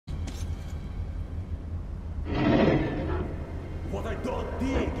What I don't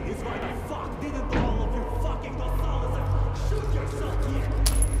dig is why the fuck didn't all of you fucking Gonzalez shoot yourself yet?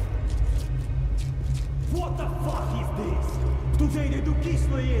 What the fuck is this? Today they do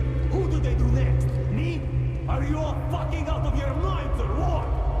Kisleyin, who do they do next? Me? Are you all fucking out of your minds or what?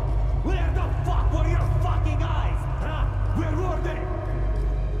 Where the fuck were your fucking eyes? Huh? Where were they?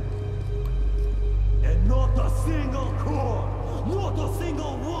 And not a single core, not a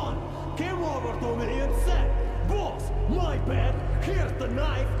single one, came over to me and said, "Boss, my bad, here's the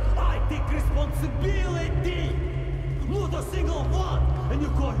knife, I take responsibility." Not a single one, and you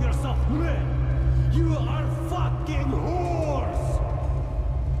call yourself man. You are fucking whores!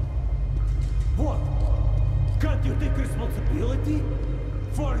 What? Can't you take responsibility?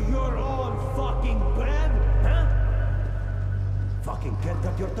 For your own fucking band, huh? Fucking can't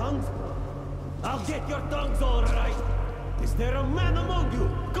cut your tongues? I'll get your tongues all right. Is there a man among you?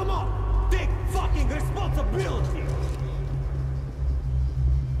 Come on, take fucking responsibility.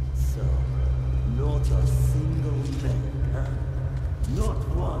 So, not a single man, huh? Not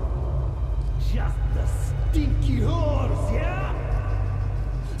one. Just the stinky whores, yeah?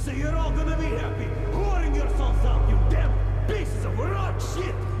 So you're all gonna be happy, whoring yourselves out, you damn pieces of rock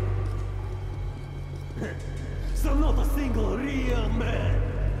shit! So not a single real man.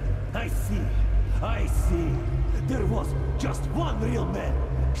 I see. There was just one real man.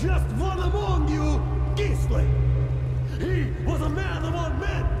 Just one among you, Gisli. He was a man among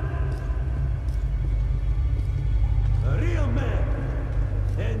men. A real man.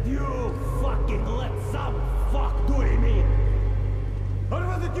 And you fucking let some fuck do him in. Or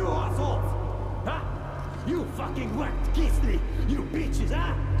was it you assholes? Huh? You fucking whacked Gisli, you bitches,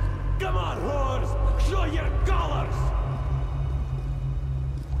 huh? Come on, whores! Show your colors!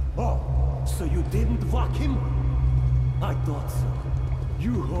 Oh, so you didn't whack him? I thought so.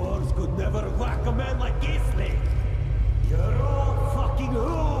 You whores could never whack a man like Gisli. You're all fucking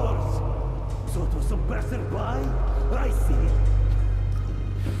whores! So it was some passerby? I see.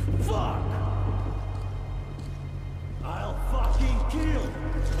 Fuck! I'll fucking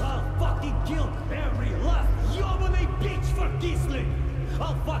kill every last yobany bitch for Gisli!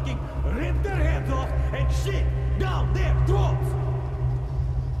 I'll fucking rip their heads off and shit down their throats!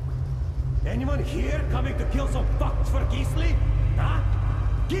 Anyone here coming to kill some fucks for Gisli? Huh?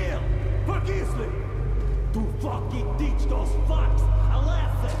 Kill for Gisli! To fucking teach those fucks a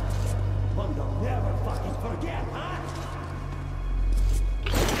lesson! One they'll never fucking forget, huh?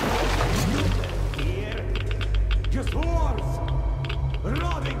 You here? Just whores!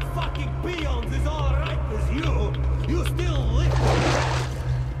 Robbing fucking peons is alright with you! You still live!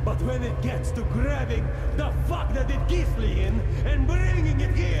 But when it gets to grabbing the fuck that did Gisli in and bringing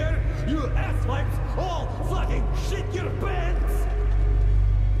it here, you asswipes all fucking shit your pants!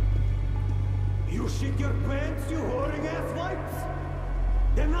 You shit your pants, you whoring asswipes?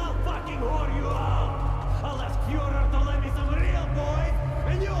 Then I'll fucking whore you out! I'll ask Führer to lend me some real boys,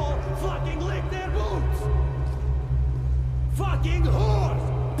 and you'll fucking lick their boots! Fucking whore!